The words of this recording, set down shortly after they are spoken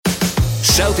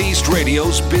Southeast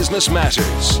Radio's Business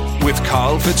Matters with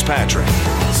Carl Fitzpatrick.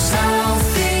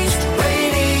 Southeast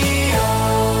Radio.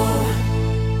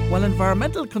 Well,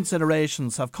 environmental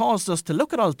considerations have caused us to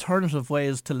look at alternative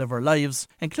ways to live our lives,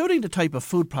 including the type of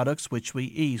food products which we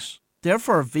eat.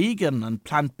 Therefore, vegan and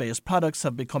plant-based products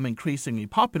have become increasingly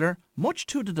popular, much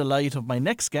to the delight of my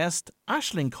next guest,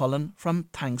 Aisling Cullen from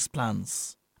Thanks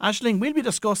Plants. Aisling, we'll be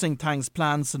discussing Thanks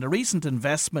Plants and the recent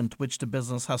investment which the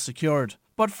business has secured.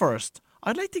 But first,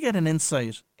 I'd like to get an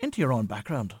insight into your own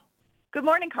background. Good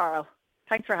morning, Carl.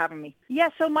 Thanks for having me. Yeah,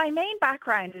 so my main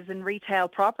background is in retail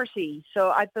property. So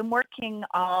I've been working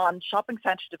on shopping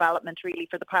centre development really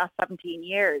for the past 17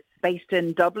 years, based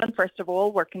in Dublin, first of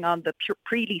all, working on the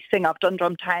pre-leasing of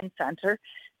Dundrum Town Centre.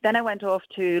 Then I went off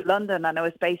to London and I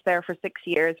was based there for 6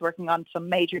 years, working on some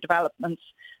major developments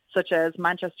such as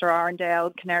Manchester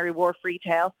Arndale, Canary Wharf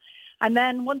Retail. And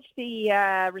then once the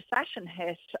recession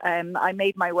hit, I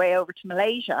made my way over to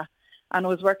Malaysia and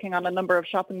was working on a number of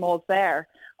shopping malls there,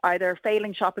 either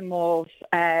failing shopping malls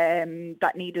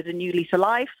that needed a new lease of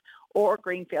life or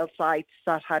greenfield sites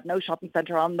that had no shopping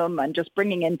centre on them, and just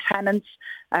bringing in tenants,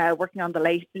 working on the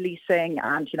leasing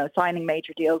and, signing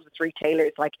major deals with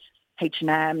retailers like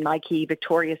H&M, Nike,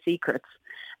 Victoria's Secrets.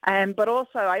 But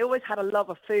also, I always had a love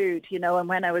of food, and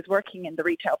when I was working in the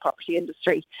retail property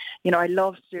industry, I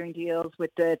loved doing deals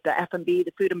with the F&B,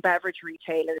 the food and beverage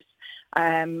retailers.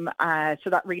 So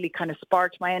that really kind of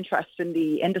sparked my interest in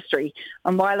the industry.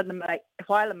 And while in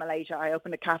Malaysia, I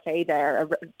opened a cafe there,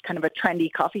 kind of a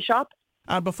trendy coffee shop.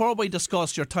 And before we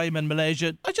discuss your time in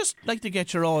Malaysia, I'd just like to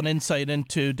get your own insight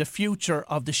into the future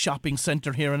of the shopping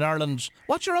centre here in Ireland.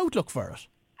 What's your outlook for it?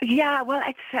 Yeah, well,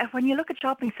 it's when you look at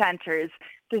shopping centres,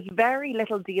 there's very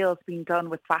little deals being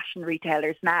done with fashion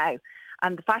retailers now.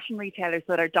 And the fashion retailers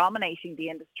that are dominating the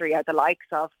industry are the likes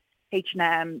of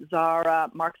H&M, Zara,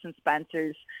 Marks and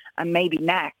Spencer's, and maybe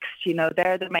Next.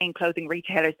 They're the main clothing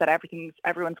retailers that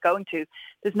everyone's going to.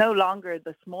 There's no longer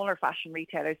the smaller fashion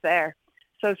retailers there.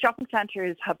 So shopping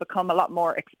centres have become a lot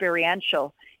more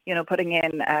experiential, putting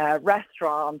in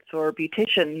restaurants or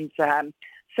beauticians,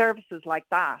 services like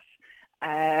that.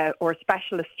 Or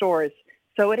specialist stores.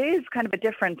 So it is kind of a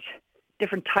different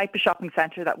type of shopping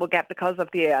centre that we'll get because of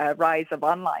the rise of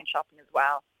online shopping as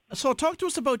well. So talk to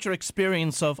us about your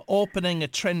experience of opening a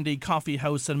trendy coffee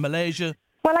house in Malaysia.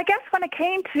 Well, I guess when it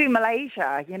came to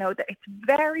Malaysia, it's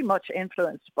very much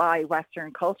influenced by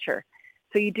Western culture.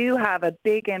 So you do have a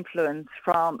big influence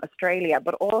from Australia,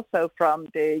 but also from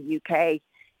the UK,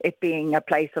 it being a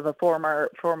place of a former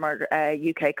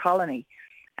UK colony.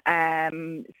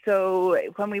 So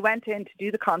when we went in to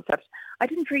do the concept, I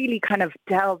didn't really kind of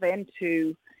delve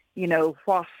into,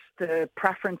 what the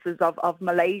preferences of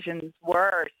Malaysians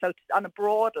were. So on a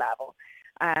broad level,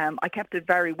 I kept it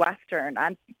very Western,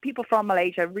 and people from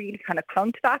Malaysia really kind of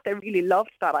clung to that. They really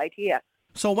loved that idea.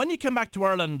 So when you came back to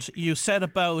Ireland, you said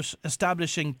about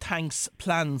establishing Thanks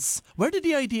Plants. Where did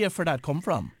the idea for that come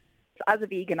from? As a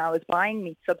vegan, I was buying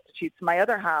meat substitutes. My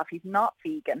other half, he's not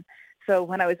vegan. So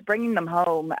when I was bringing them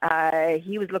home,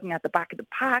 he was looking at the back of the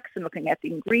packs and looking at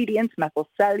the ingredients, methyl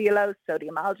cellulose,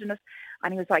 sodium alginate,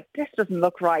 and he was like, this doesn't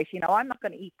look right. I'm not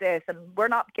going to eat this, and we're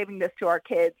not giving this to our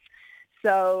kids.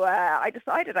 So I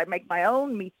decided I'd make my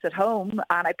own meats at home,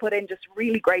 and I put in just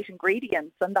really great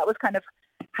ingredients, and that was kind of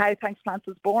how Thanks Plants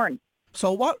was born.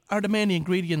 So what are the main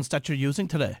ingredients that you're using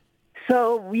today?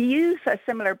 So we use a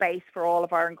similar base for all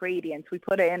of our ingredients. We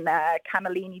put in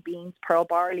cannellini beans, pearl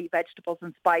barley, vegetables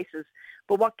and spices.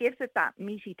 But what gives it that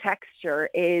meaty texture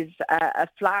is a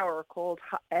flour called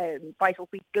vital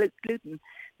wheat gluten.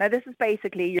 Now this is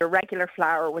basically your regular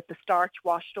flour with the starch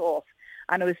washed off.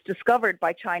 And it was discovered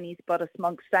by Chinese Buddhist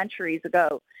monks centuries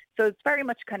ago. So it's very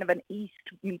much kind of an East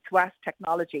meets West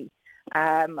technology.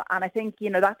 And I think,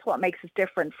 that's what makes us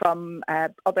different from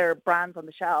other brands on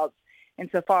the shelves.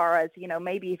 Insofar as,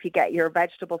 maybe if you get your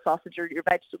vegetable sausage or your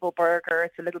vegetable burger,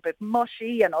 it's a little bit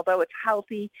mushy, and although it's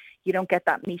healthy, you don't get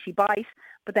that meaty bite.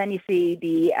 But then you see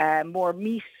the more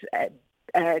meat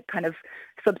kind of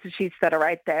substitutes that are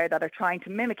out there that are trying to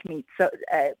mimic meat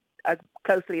as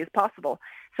closely as possible.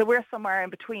 So we're somewhere in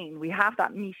between. We have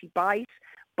that meaty bite,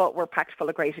 but we're packed full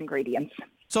of great ingredients.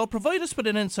 So provide us with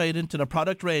an insight into the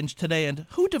product range today, and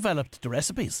who developed the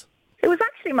recipes? It was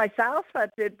actually myself that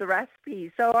did the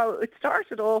recipe. So it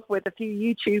started off with a few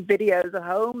YouTube videos at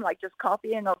home, like just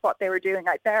copying of what they were doing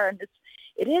out there. And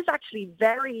it is actually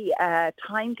very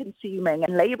time-consuming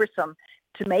and laboursome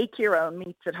to make your own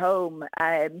meats at home.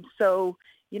 So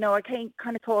I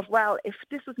kind of thought, well, if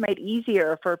this was made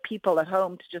easier for people at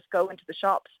home to just go into the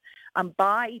shops and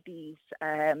buy these,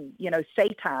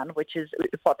 seitan, which is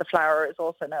what the flour is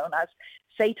also known as,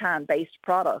 seitan-based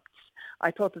products,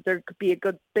 I thought that there could be a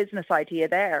good business idea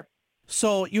there.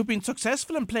 So you've been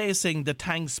successful in placing the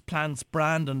Tanks Plants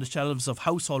brand on the shelves of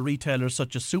household retailers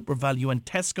such as SuperValu and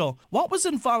Tesco. What was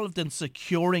involved in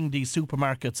securing these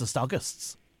supermarkets as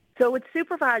stockists? So with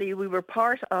SuperValu, we were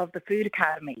part of the Food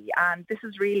Academy, and this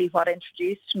is really what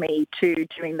introduced me to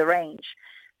doing the range.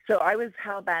 So I was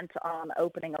hell-bent on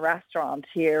opening a restaurant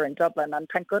here in Dublin, and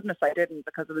thank goodness I didn't,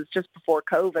 because it was just before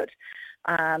COVID.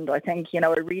 And I think, I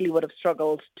really would have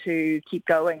struggled to keep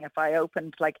going if I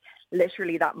opened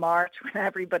literally that March when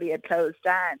everybody had closed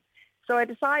down. So I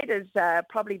decided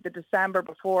probably the December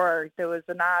before there was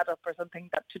an ad up or something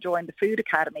to join the Food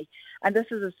Academy. And this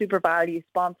is a SuperValu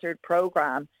sponsored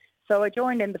program. So I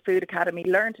joined in the Food Academy,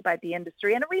 learned about the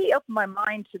industry, and it really opened my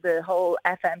mind to the whole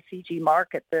FMCG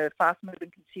market, the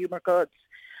fast-moving consumer goods.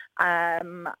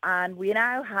 And we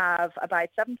now have about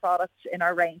 7 products in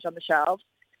our range on the shelves.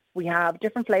 We have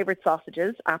different flavoured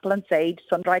sausages, apple and sage,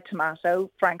 sun-dried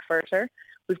tomato, frankfurter.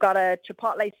 We've got a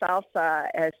chipotle salsa,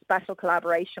 a special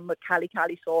collaboration with Cali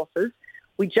Cali sauces.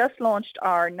 We just launched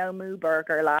our No Moo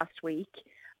burger last week.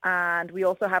 And we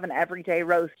also have an everyday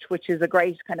roast, which is a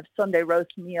great kind of Sunday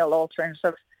roast meal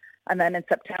alternative. And then in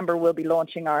September, we'll be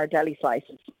launching our deli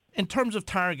slices. In terms of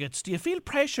targets, do you feel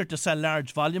pressure to sell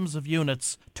large volumes of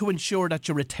units to ensure that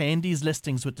you retain these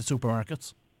listings with the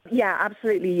supermarkets? Yeah,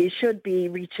 absolutely. You should be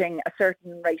reaching a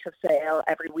certain rate of sale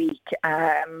every week.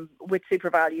 With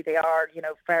SuperValu, they are,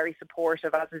 very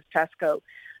supportive, as is Tesco,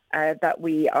 that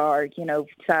we are,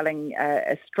 selling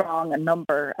a strong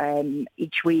number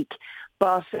each week.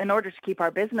 But in order to keep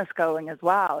our business going as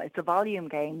well, it's a volume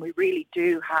game. We really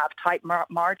do have tight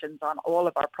margins on all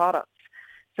of our products.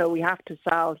 So we have to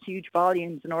sell huge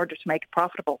volumes in order to make it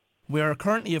profitable. We are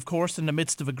currently, of course, in the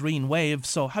midst of a green wave.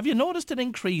 So have you noticed an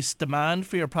increased demand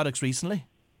for your products recently?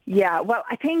 Yeah, well,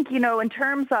 I think, in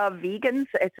terms of vegans,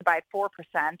 it's about 4%.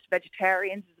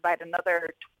 Vegetarians is about another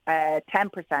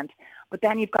 10%. But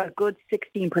then you've got a good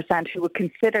 16% who would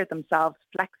consider themselves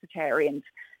flexitarians.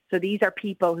 So these are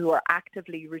people who are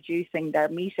actively reducing their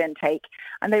meat intake,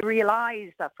 and they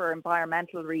realise that for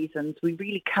environmental reasons, we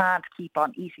really can't keep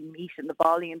on eating meat in the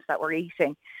volumes that we're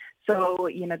eating. So,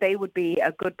 they would be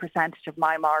a good percentage of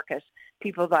my market,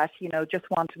 people that, just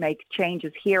want to make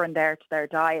changes here and there to their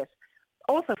diet.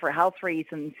 Also for health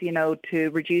reasons, to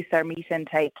reduce their meat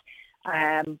intake.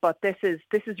 But this is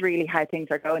really how things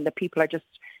are going, that people are just,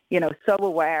 so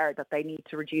aware that they need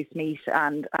to reduce meat,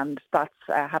 and that's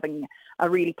having a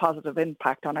really positive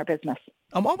impact on our business.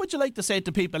 And what would you like to say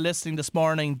to people listening this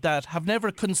morning that have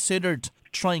never considered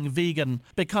trying vegan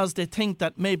because they think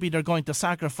that maybe they're going to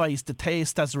sacrifice the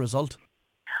taste as a result?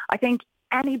 I think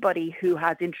anybody who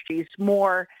has introduced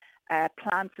more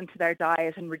plants into their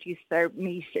diet and reduced their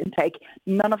meat intake,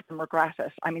 none of them regret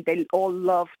it. I mean, they all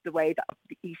love the way of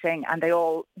eating, and they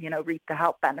all, reap the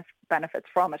health benefits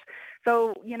from it.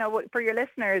 So, for your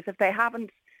listeners, if they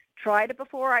haven't tried it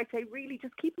before, I'd say really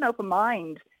just keep an open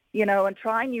mind, and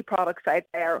try new products out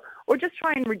there, or just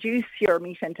try and reduce your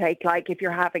meat intake. Like if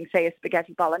you're having, say, a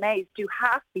spaghetti bolognese, do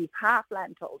half beef, half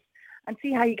lentils, and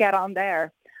see how you get on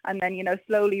there. And then,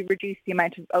 slowly reduce the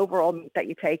amount of overall meat that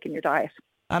you take in your diet.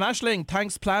 And Aisling,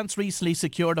 Tanks Plants recently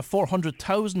secured a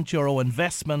 €400,000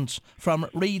 investment from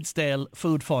Redesdale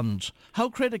Food Fund. How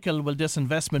critical will this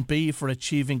investment be for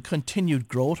achieving continued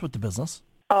growth with the business?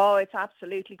 Oh, it's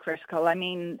absolutely critical. I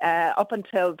mean, up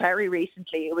until very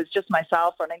recently, it was just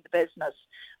myself running the business.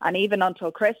 And even until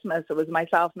Christmas, it was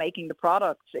myself making the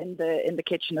products in the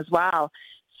kitchen as well.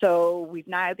 So we've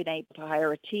now been able to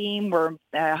hire a team. We're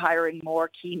hiring more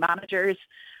key managers.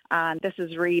 And this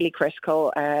is really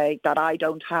critical, that I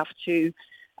don't have to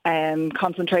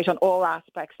concentrate on all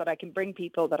aspects, that I can bring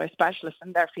people that are specialists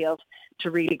in their field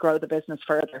to really grow the business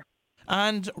further.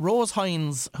 And Rose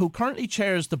Hines, who currently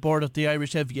chairs the board of the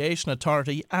Irish Aviation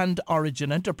Authority and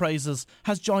Origin Enterprises,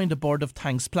 has joined the board of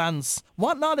Tanks Plants.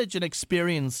 What knowledge and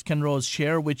experience can Rose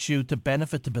share with you to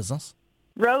benefit the business?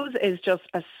 Rose is just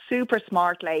a super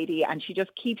smart lady, and she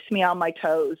just keeps me on my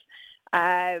toes.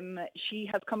 She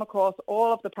has come across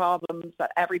all of the problems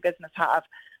that every business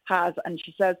has, and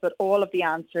she says that all of the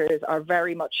answers are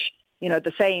very much,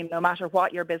 the same, no matter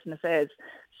what your business is.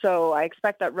 So I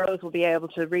expect that Rose will be able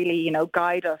to really,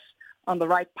 guide us on the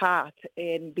right path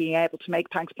in being able to make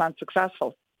Tanks Plants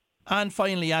successful. And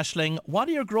finally, Aisling, what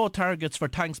are your growth targets for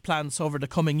Tanks Plants over the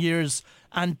coming years,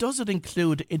 and does it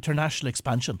include international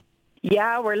expansion?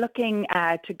 Yeah, we're looking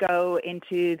to go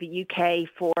into the UK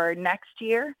for next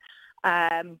year.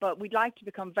 But we'd like to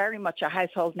become very much a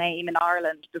household name in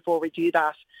Ireland before we do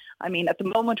that. I mean, at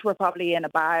the moment, we're probably in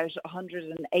about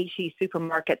 180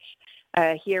 supermarkets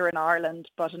here in Ireland.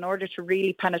 But in order to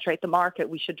really penetrate the market,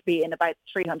 we should be in about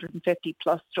 350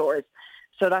 plus stores.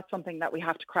 So that's something that we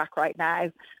have to crack right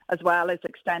now, as well as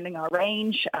extending our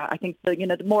range. I think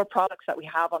the more products that we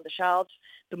have on the shelves,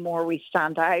 the more we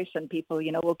stand out, and people,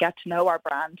 will get to know our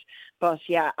brand. But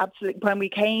yeah, absolutely.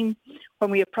 When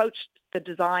we approached the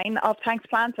design of Tanks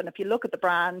Plants, and if you look at the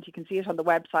brand, you can see it on the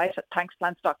website at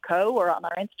tanksplants.co or on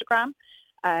our Instagram.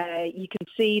 You can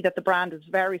see that the brand is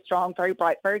very strong, very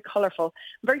bright, very colourful,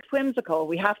 very whimsical.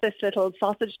 We have this little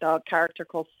sausage dog character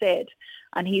called Sid,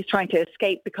 and he's trying to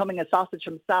escape becoming a sausage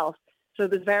himself. So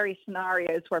there's various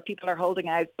scenarios where people are holding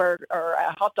out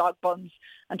hot dog buns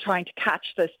and trying to catch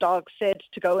this dog Sid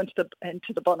to go into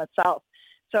the bun itself.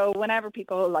 So whenever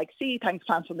people see Tanks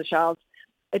Plants on the shelves,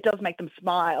 it does make them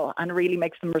smile and really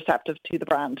makes them receptive to the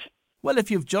brand. Well,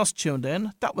 if you've just tuned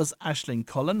in, that was Aisling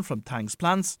Cullen from Tanks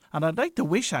Plants, and I'd like to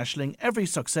wish Aisling every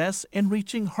success in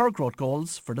reaching her growth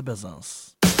goals for the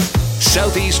business.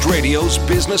 Southeast Radio's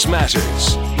Business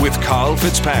Matters with Carl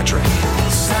Fitzpatrick.